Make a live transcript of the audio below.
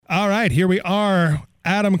right, here we are.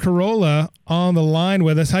 Adam Carolla on the line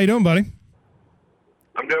with us. How you doing, buddy?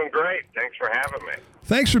 I'm doing great. Thanks for having me.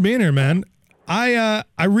 Thanks for being here, man. I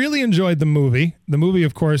really enjoyed the movie. The movie,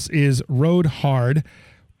 of course, is Rode Hard.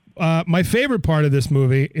 My favorite part of this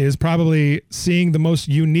movie is probably seeing the most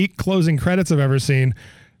unique closing credits I've ever seen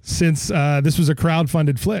since this was a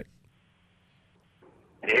crowd-funded flick.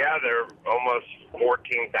 Yeah, there are almost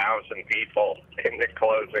 14,000 people in the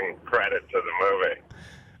closing credits of the movie.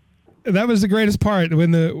 That was the greatest part.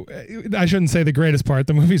 I shouldn't say the greatest part.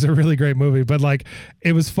 The movie's a really great movie, but like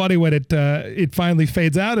it was funny when it finally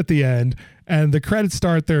fades out at the end and the credits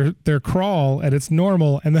start their crawl and it's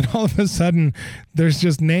normal, and then all of a sudden there's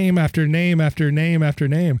just name after name after name after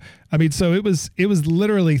name. I mean, so it was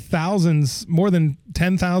literally thousands, more than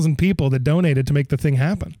 10,000 people that donated to make the thing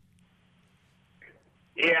happen.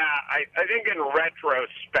 Yeah, I think in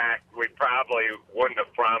retrospect we probably wouldn't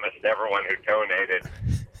have promised everyone who donated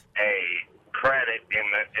a credit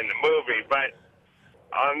in the movie, but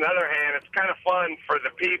on the other hand, it's kind of fun for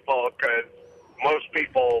the people because most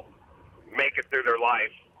people make it through their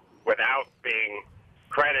life without being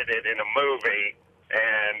credited in a movie,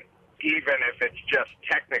 and even if it's just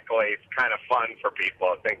technically, it's kind of fun for people.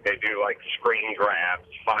 I think they do like screen grabs,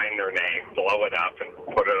 find their name, blow it up, and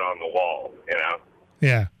put it on the wall, you know?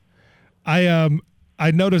 Yeah. I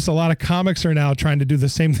noticed a lot of comics are now trying to do the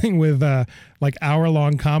same thing with like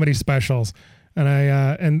hour-long comedy specials,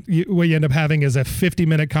 and what you end up having is a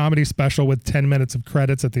 50-minute comedy special with 10 minutes of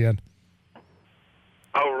credits at the end.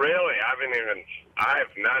 Oh, really? I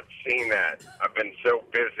have not seen that. I've been so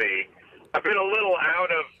busy. I've been a little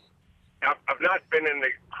I've not been in the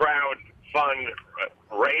crowd fund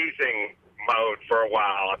raising mode for a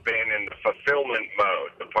while. I've been in the fulfillment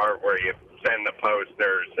mode, the part where you send the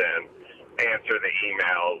posters and answer the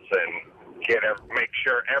emails and make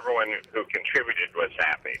sure everyone who contributed was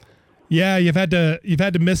happy. Yeah, you've had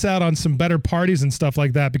to miss out on some better parties and stuff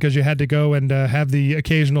like that because you had to go and have the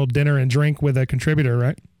occasional dinner and drink with a contributor,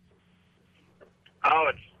 right?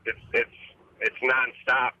 Oh, it's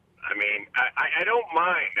nonstop. I mean, I don't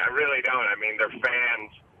mind. I really don't. I mean, they're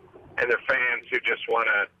fans, and they're fans who just want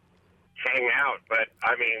to hang out. But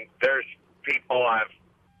I mean, there's people I've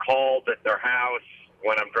called at their house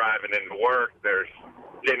when I'm driving into work. There's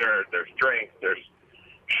dinner, there's drinks, there's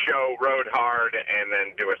show Rode Hard, and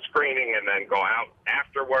then do a screening, and then go out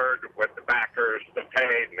afterward with the backers, the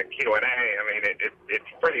paid, and the Q&A. I mean, it's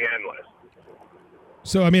pretty endless.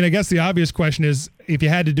 So, I mean, I guess the obvious question is, if you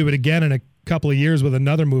had to do it again in a couple of years with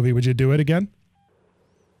another movie, would you do it again?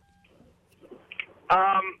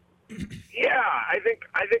 Yeah, I think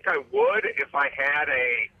I would if I had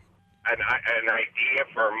an idea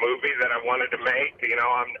for a movie that I wanted to make. You know,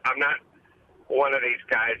 I'm not one of these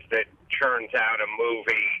guys that churns out a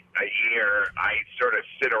movie a year. I sort of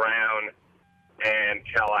sit around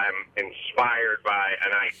until I'm inspired by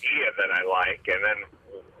an idea that I like, and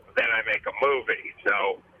then I make a movie.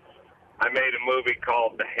 So I made a movie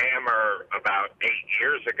called The Hammer about 8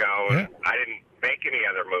 years ago, and I didn't make any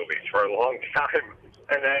other movies for a long time.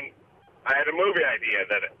 And then I had a movie idea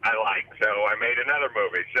that I liked, so I made another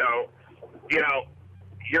movie. So, you know,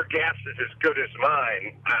 your guess is as good as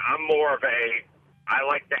mine. I'm more of I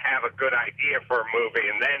like to have a good idea for a movie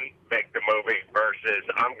and then make the movie versus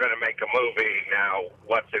I'm going to make a movie, now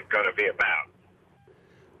what's it going to be about?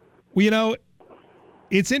 Well, you know,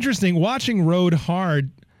 it's interesting watching Rode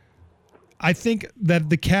Hard. I think that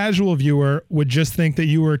the casual viewer would just think that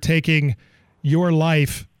you were taking your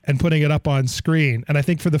life and putting it up on screen. And I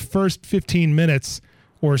think for the first 15 minutes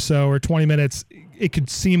or so, or 20 minutes, it could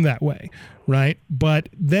seem that way, right? But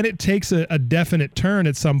then it takes a definite turn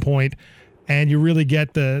at some point, and you really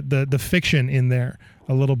get the fiction in there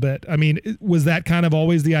a little bit. I mean, was that kind of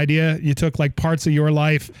always the idea? You took like parts of your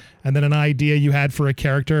life and then an idea you had for a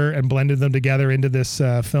character and blended them together into this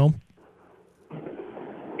film?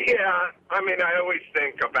 Yeah, I mean, I always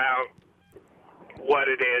think about what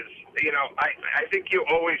it is. You know, I think you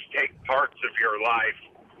always take parts of your life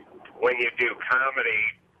when you do comedy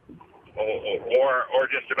or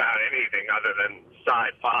just about anything other than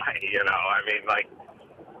sci-fi, you know. I mean, like,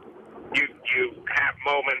 you have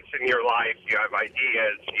moments in your life, you have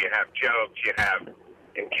ideas, you have jokes, you have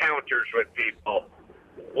encounters with people,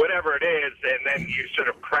 whatever it is, and then you sort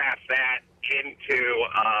of craft that into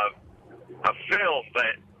a film.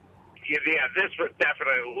 But yeah, this was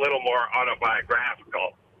definitely a little more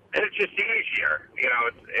autobiographical, and it's just easier. You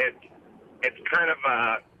know, it's kind of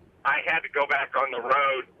I had to go back on the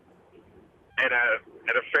road at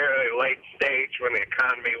a fairly late stage when the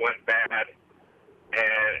economy went bad.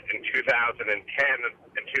 And in 2010 and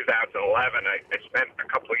 2011, I spent a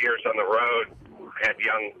couple of years on the road had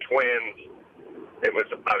young twins. I was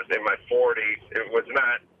in my 40s. It was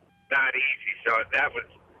not easy. So that was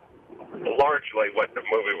largely what the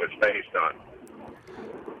movie was based on.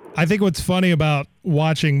 I think what's funny about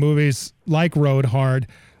watching movies like Road Hard,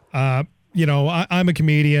 I'm a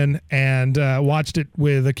comedian and watched it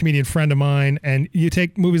with a comedian friend of mine. And you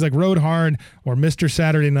take movies like Road Hard or Mr.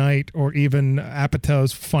 Saturday Night or even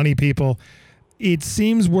Apatow's Funny People, it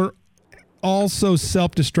seems we're all so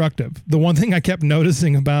self-destructive. The one thing I kept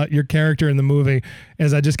noticing about your character in the movie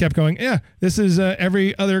is I just kept going, yeah, this is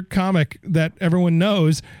every other comic that everyone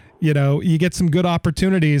knows. You get some good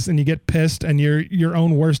opportunities and you get pissed and you're your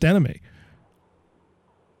own worst enemy.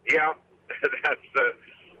 Yeah,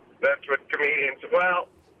 that's what comedians. Well,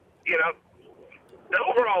 the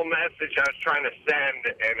overall message I was trying to send,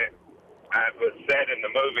 and it was said in the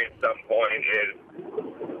movie at some point, is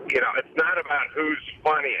it's not about who's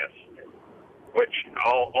funniest, which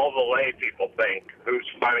all the lay people think who's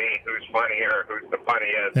funny, who's funnier, who's the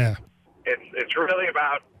funniest. Yeah, it's really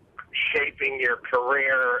about shaping your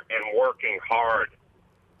career and working hard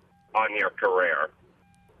on your career.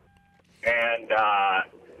 And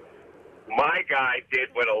my guy did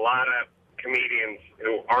what a lot of comedians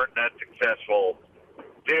who aren't that successful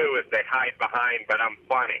do, is they hide behind, but I'm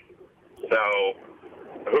funny. So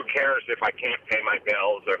who cares if I can't pay my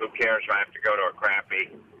bills, or who cares if I have to go to a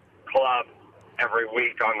crappy club every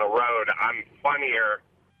week on the road? I'm funnier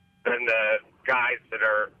than the guys that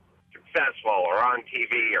are successful or on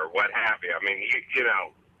TV or what have you. I mean,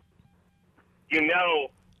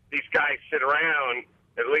 these guys sit around,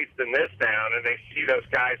 at least in this town, and they see those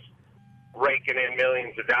guys raking in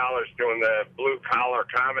millions of dollars doing the blue collar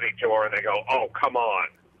comedy tour, and they go, oh, come on,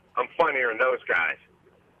 I'm funnier than those guys.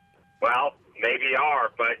 Well, maybe you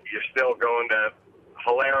are, but you're still going to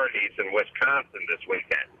Hilarities in Wisconsin this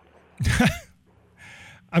weekend.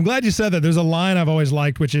 I'm glad you said that. There's a line I've always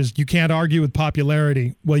liked, which is, you can't argue with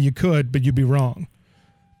popularity. Well, you could, but you'd be wrong.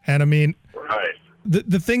 And I mean, right.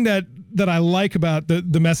 The thing that I like about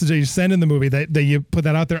the message that you send in the movie, that you put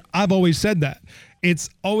that out there, I've always said that. It's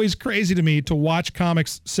always crazy to me to watch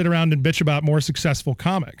comics sit around and bitch about more successful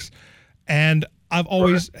comics. And I've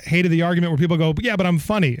always hated the argument where people go, yeah, but I'm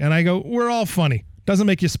funny. And I go, we're all funny. Doesn't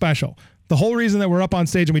make you special. The whole reason that we're up on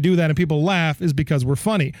stage and we do that and people laugh is because we're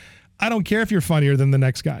funny. I don't care if you're funnier than the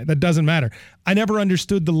next guy. That doesn't matter. I never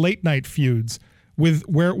understood the late night feuds with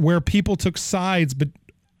where people took sides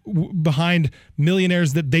behind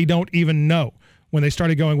millionaires that they don't even know. When they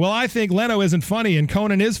started going, well, I think Leno isn't funny and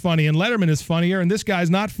Conan is funny and Letterman is funnier and this guy's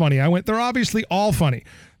not funny. I went, they're obviously all funny.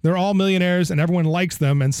 They're all millionaires and everyone likes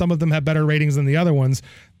them, and some of them have better ratings than the other ones.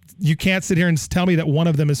 You can't sit here and tell me that one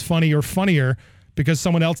of them is funny or funnier because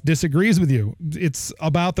someone else disagrees with you. It's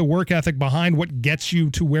about the work ethic behind what gets you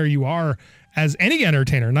to where you are as any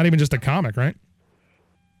entertainer, not even just a comic, right?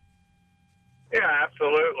 Yeah,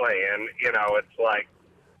 absolutely. And, it's like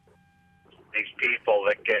these people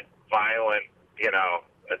that get violent,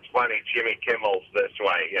 it's funny, Jimmy Kimmel's this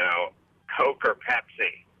way, Coke or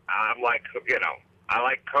Pepsi. I'm like, I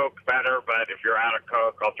like Coke better, but if you're out of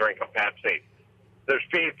Coke, I'll drink a Pepsi. There's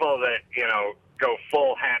people that, go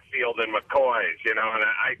full Hatfield and McCoys, and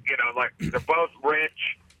they're both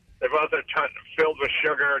rich. They both are filled with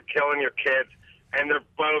sugar, killing your kids, and they're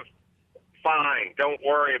both fine. Don't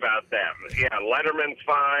worry about them. Yeah, Letterman's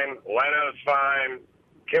fine. Leno's fine.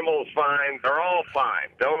 Kimmel's fine. They're all fine.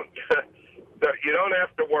 You don't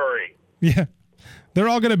have to worry. Yeah, they're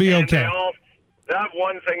all going to be okay. They have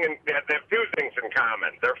one thing, they have two things in common.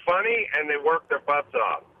 They're funny and they work their butts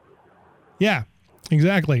off. Yeah,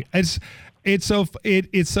 exactly. It's so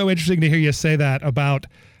interesting to hear you say that about.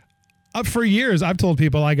 For years, I've told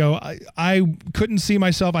people, I go, I couldn't see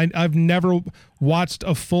myself. I've never watched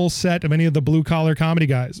a full set of any of the blue collar comedy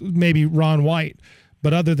guys, maybe Ron White,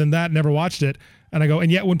 but other than that, never watched it. And I go,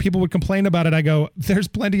 and yet when people would complain about it, I go, there's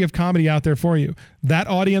plenty of comedy out there for you. That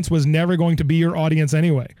audience was never going to be your audience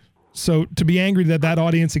anyway. So to be angry that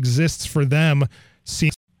audience exists for them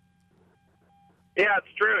seems. Yeah,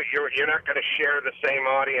 it's true. You're not going to share the same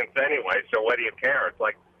audience anyway, so what do you care? It's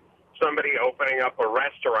like somebody opening up a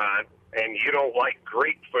restaurant and you don't like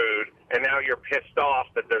Greek food, and now you're pissed off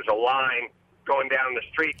that there's a line going down the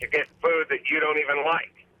street to get food that you don't even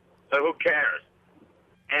like. So who cares?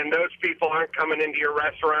 And those people aren't coming into your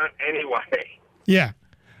restaurant anyway. Yeah.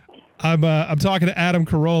 I'm talking to Adam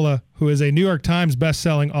Carolla, who is a New York Times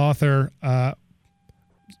bestselling author,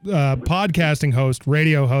 podcasting host,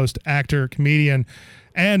 radio host, actor, comedian,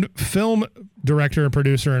 and film director and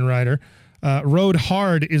producer and writer. Road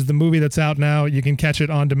Hard is the movie that's out now. You can catch it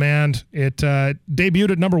on demand. It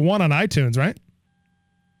debuted at #1 on iTunes, right?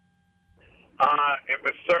 It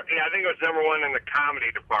was certainly, I think it was number one in the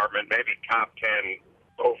comedy department, maybe top 10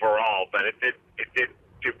 overall, but it did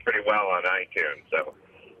do pretty well on iTunes. So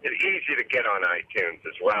it's easy to get on iTunes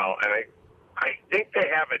as well. And I think they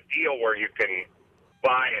have a deal where you can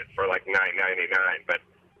buy it for like $9.99, but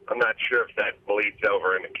I'm not sure if that bleeds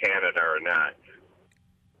over into Canada or not.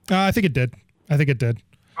 I think it did.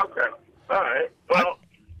 Okay. All right. Well,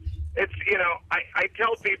 it's, I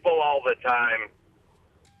tell people all the time,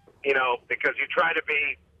 because you try to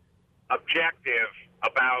be objective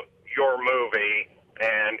about your movie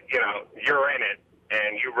and, you're in it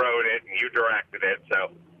and you wrote it and you directed it.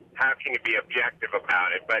 So how can you be objective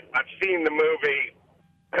about it? But I've seen the movie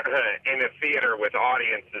in a theater with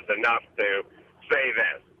audiences enough to say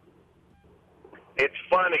this. It's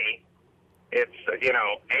funny. It's,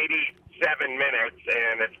 87 minutes,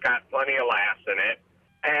 and it's got plenty of laughs in it.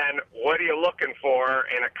 And what are you looking for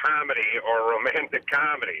in a comedy or a romantic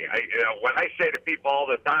comedy? What I say to people all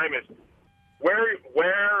the time is, where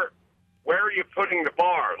are you putting the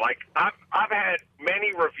bar? Like, I've had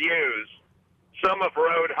many reviews. Some have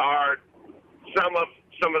rode hard. Some of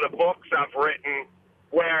the books I've written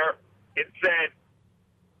where it said,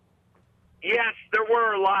 yes, there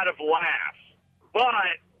were a lot of laughs,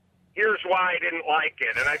 but here's why I didn't like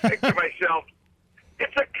it. And I think to myself,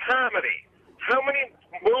 it's a comedy. How many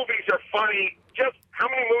movies are funny? Just how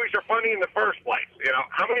many movies are funny in the first place?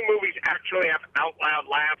 How many movies actually have out loud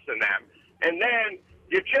laughs in them? And then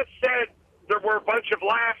you just said there were a bunch of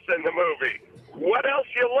laughs in the movie. What else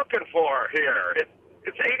are you looking for here?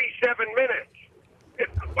 It's 87 minutes.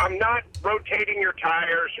 I'm not rotating your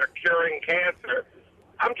tires or curing cancer.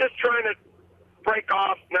 I'm just trying to break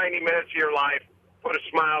off 90 minutes of your life, put a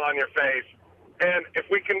smile on your face. And if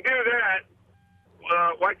we can do that,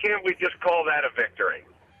 why can't we just call that a victory?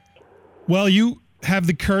 Well, you have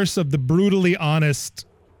the curse of the brutally honest,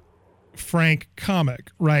 frank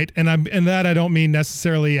comic, right? And that I don't mean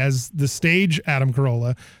necessarily as the stage Adam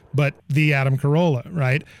Carolla, but the Adam Carolla,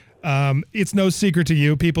 right? It's no secret to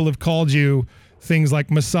you. People have called you things like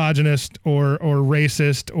misogynist or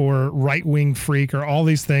racist or right-wing freak or all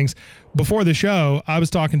these things. Before the show, I was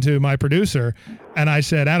talking to my producer, and I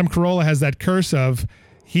said, Adam Carolla has that curse of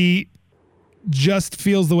he just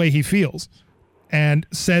feels the way he feels and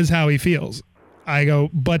says how he feels. I go,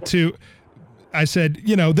 I said,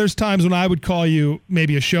 there's times when I would call you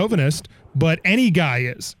maybe a chauvinist, but any guy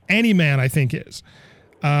is. Any man, I think, is.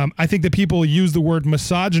 I think that people use the word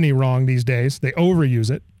misogyny wrong these days. They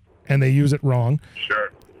overuse it, and they use it wrong.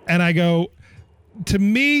 Sure. And I go, to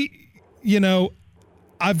me,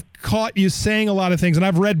 I've caught you saying a lot of things, and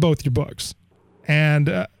I've read both your books.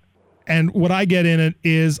 And what I get in it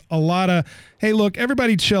is a lot of, hey, look,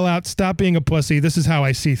 everybody chill out, stop being a pussy. This is how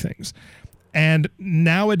I see things. And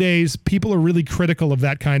nowadays, people are really critical of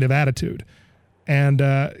that kind of attitude. And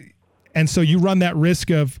so you run that risk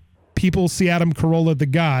of people see Adam Carolla, the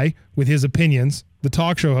guy with his opinions, the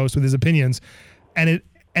talk show host with his opinions, and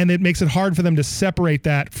it makes it hard for them to separate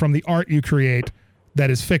that from the art you create that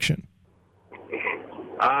is fiction.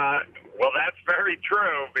 Well, that's very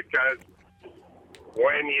true, because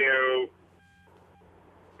when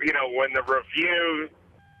when the review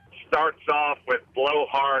starts off with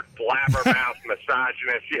blowhard, blabbermouth,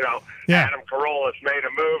 misogynist, Yeah. Adam Carolla's made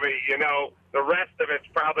a movie, the rest of it's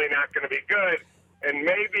probably not going to be good. And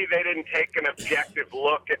maybe they didn't take an objective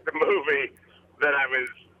look at the movie that I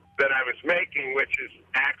was making, which is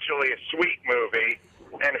actually a sweet movie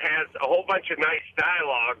and has a whole bunch of nice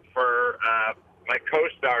dialogue for my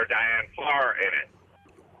co-star Diane Farr in it.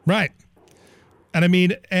 Right. And I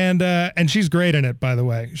mean, and she's great in it, by the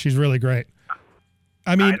way. She's really great.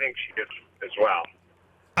 I think she is as well.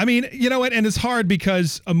 I mean, you know what? And it's hard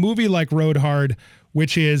because a movie like Rode Hard,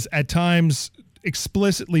 which is at times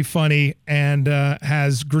explicitly funny and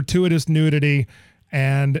has gratuitous nudity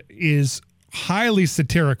and is highly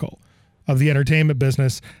satirical of the entertainment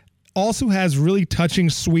business, also has really touching,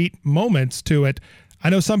 sweet moments to it. I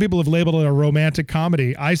know some people have labeled it a romantic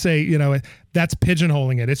comedy. I say, that's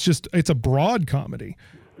pigeonholing it. It's a broad comedy.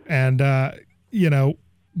 And,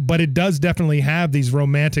 but it does definitely have these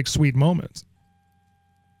romantic, sweet moments.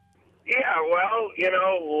 Yeah, well,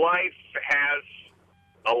 life has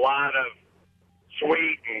a lot of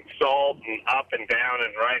sweet and salt and up and down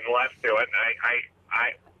and right and left to it.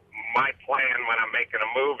 And my plan when I'm making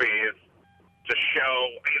a movie is to show,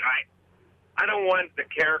 I don't want the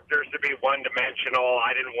characters to be one-dimensional.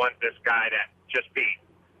 I didn't want this guy to just be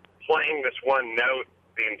playing this one note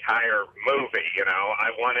the entire movie,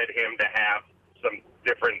 I wanted him to have some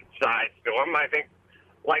different sides to him. I think,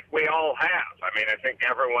 like we all have. I think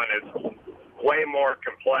everyone is way more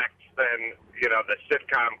complex than, the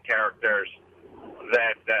sitcom characters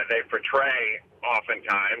that they portray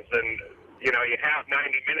oftentimes. And, you know, you have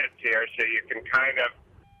 90 minutes here, so you can kind of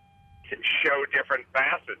show different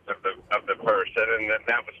facets of the person, and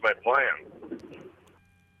that was my plan.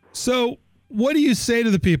 So what do you say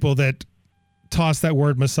to the people that toss that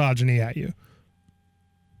word misogyny at you?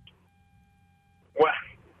 Well,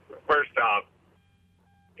 first off,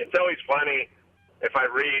 it's always funny if I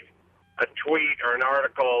read a tweet or an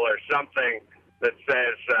article or something that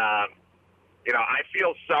says, you know, I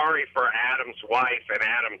feel sorry for Adam's wife and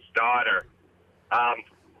Adam's daughter.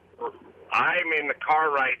 I'm in the car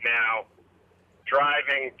right now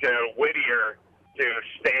driving to Whittier to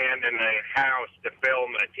stand in the house to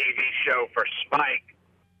film a TV show for Spike.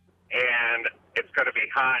 And it's going to be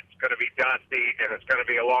hot, it's going to be dusty, and it's going to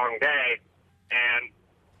be a long day. And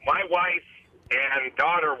my wife and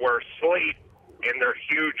daughter were asleep in their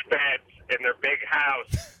huge beds in their big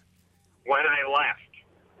house when I left.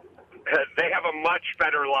 They have a much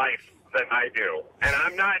better life than I do. And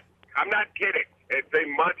I'm not kidding. It's a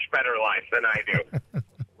much better life than I do.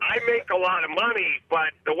 I make a lot of money,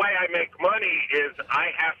 but the way I make money is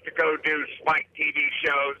I have to go do Spike TV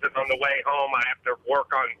shows, and on the way home I have to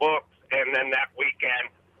work on books, and then that weekend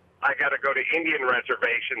I got to go to Indian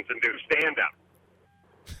reservations and do stand-up.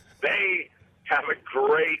 They have a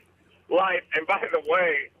great life. And by the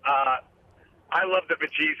way, I love the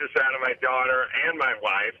bejesus out of my daughter and my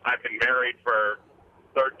wife. I've been married for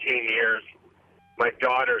 13 years. My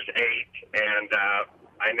daughter's 8, and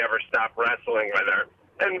I never stop wrestling with her.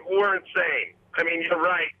 And we're insane. I mean, you're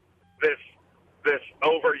right. This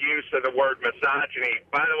overuse of the word misogyny.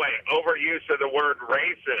 By the way, overuse of the word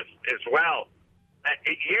racist as well.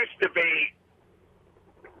 It used to be,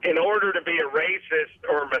 in order to be a racist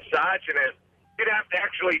or a misogynist, you'd have to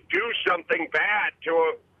actually do something bad to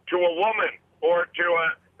a woman or to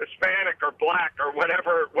a Hispanic or black or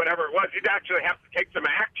whatever it was. You'd actually have to take some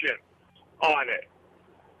action on it.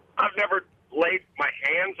 I've never laid my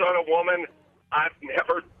hands on a woman. I've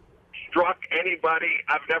never struck anybody.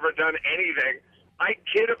 I've never done anything. I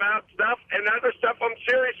kid about stuff, and other stuff I'm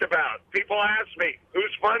serious about. People ask me,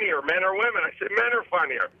 who's funnier, men or women? I say, men are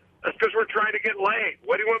funnier. That's because we're trying to get laid.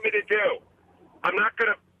 What do you want me to do? I'm not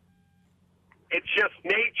going to. It's just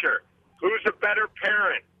nature. Who's a better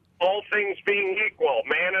parent? All things being equal,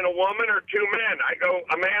 man and a woman or two men? I go,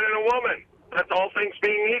 a man and a woman. That's all things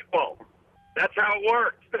being equal. That's how it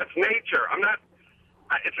works. That's nature.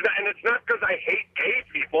 It's not because I hate gay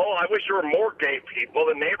people. I wish there were more gay people.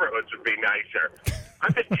 The neighborhoods would be nicer.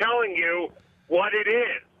 I'm just telling you what it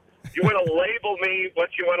is. You want to label me what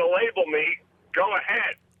you want to label me, go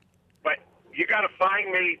ahead. But you got to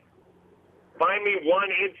find me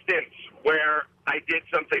one instance where I did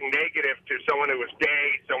something negative to someone who was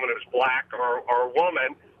gay, someone who was black, or a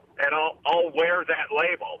woman, and I'll wear that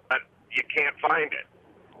label. But you can't find it.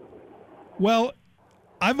 Well,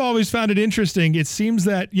 I've always found it interesting. It seems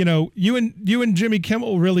that, you know, you and Jimmy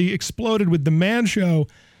Kimmel really exploded with the Man Show,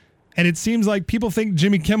 and it seems like people think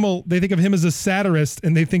Jimmy Kimmel, they think of him as a satirist,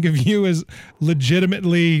 and they think of you as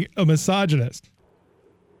legitimately a misogynist.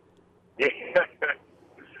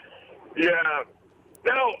 Yeah.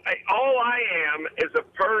 No, all I am is a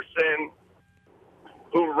person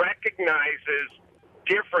who recognizes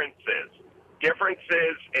differences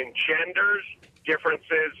in genders,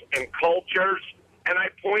 differences in cultures, and I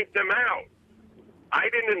point them out. I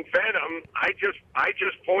didn't invent them. I just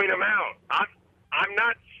point them out. I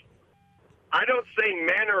don't say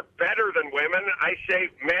men are better than women. I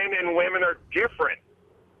say men and women are different.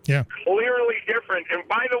 Yeah. Clearly different. And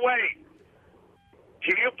by the way, to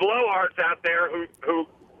you blowhards out there who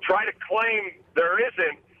try to claim there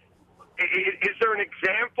isn't, is there an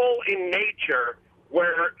example in nature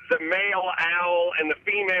where the male owl and the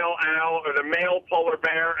female owl, or the male polar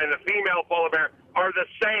bear and the female polar bear, are the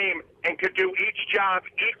same and could do each job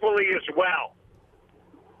equally as well?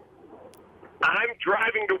 I'm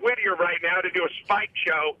driving to Whittier right now to do a Spike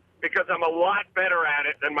show because I'm a lot better at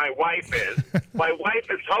it than my wife is. My wife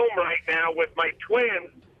is home right now with my twins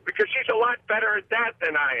because she's a lot better at that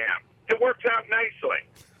than I am. It works out nicely.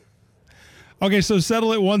 Okay, so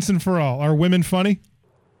settle it once and for all. Are women funny?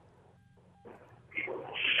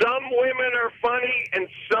 Some women are funny and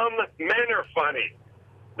some men are funny.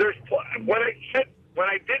 When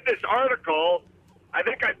I did this article, I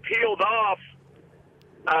think I peeled off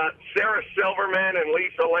Sarah Silverman and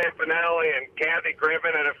Lisa Lampanelli and Kathy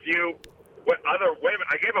Griffin and a few other women.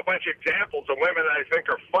 I gave a bunch of examples of women that I think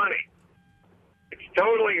are funny. It's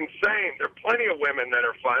totally insane. There are plenty of women that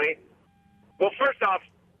are funny. Well, first off,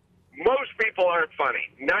 most people aren't funny.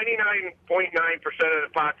 99.9% of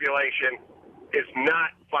the population is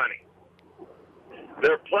not funny.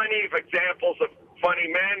 There are plenty of examples of funny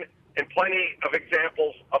men and plenty of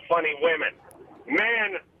examples of funny women.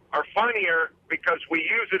 Men are funnier because we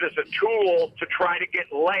use it as a tool to try to get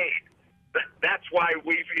laid. That's why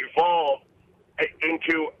we've evolved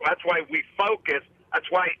that's why we focus. That's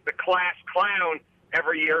why the class clown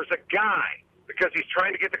every year is a guy, because he's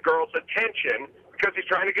trying to get the girl's attention, because he's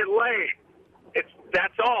trying to get laid.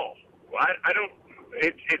 That's all. I don't.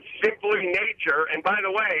 It's simply nature. And by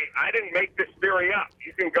the way, I didn't make this theory up.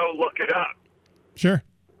 You can go look it up. Sure.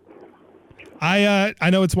 I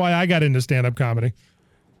know it's why I got into stand-up comedy.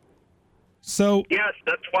 So yes,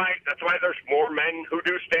 that's why there's more men who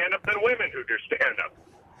do stand-up than women who do stand-up.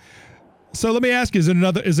 So let me ask you: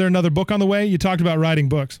 is there another book on the way? You talked about writing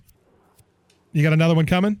books. You got another one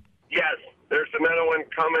coming? Yes, there's another one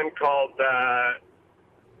coming called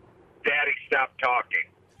 "Daddy Stop Talking."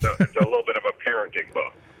 So it's a little bit of a parenting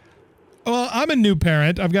book. Well, I'm a new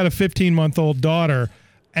parent. I've got a 15-month-old daughter,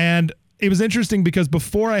 and it was interesting because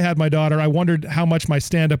before I had my daughter, I wondered how much my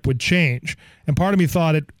stand-up would change. And part of me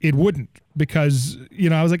thought it wouldn't, because,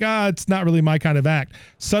 I was like, it's not really my kind of act.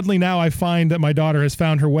 Suddenly now I find that my daughter has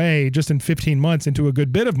found her way just in 15 months into a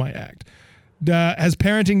good bit of my act. Has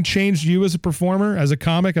parenting changed you as a performer, as a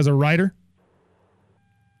comic, as a writer?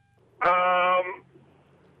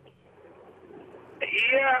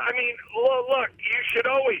 Yeah, I mean, look, you should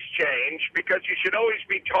always change, because you should always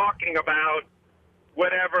be talking about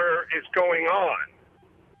whatever is going on.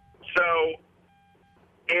 So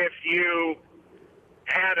if you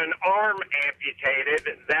had an arm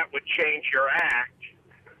amputated, that would change your act.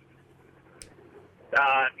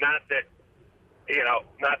 Not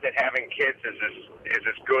that having kids is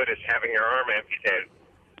as good as having your arm amputated.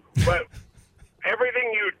 But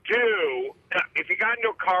everything you do, if you got into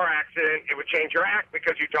a car accident, it would change your act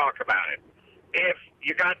because you talk about it. If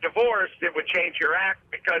you got divorced, it would change your act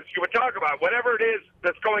because you would talk about it. Whatever it is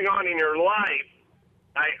that's going on in your life,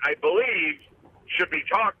 I believe, should be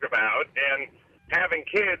talked about. And having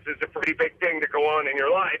kids is a pretty big thing to go on in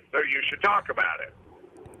your life, so you should talk about it.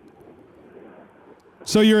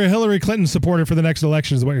 So you're a Hillary Clinton supporter for the next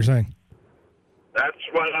election, is what you're saying? That's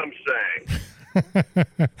what I'm saying.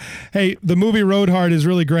 Hey, the movie Road Hard is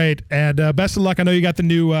really great, and best of luck. I know you got the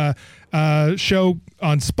new show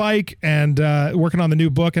on Spike and working on the new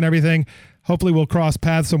book and everything. Hopefully we'll cross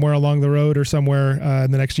paths somewhere along the road or somewhere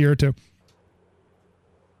in the next year or two.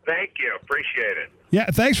 Thank you. Appreciate it. Yeah,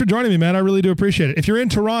 thanks for joining me, man. I really do appreciate it. If you're in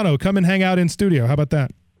Toronto, come and hang out in studio. How about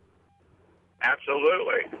that?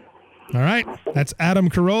 Absolutely. All right. That's Adam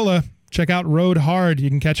Carolla. Check out Road Hard. You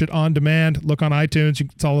can catch it on demand. Look on iTunes.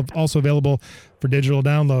 It's also available for digital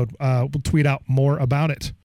download. We'll tweet out more about it.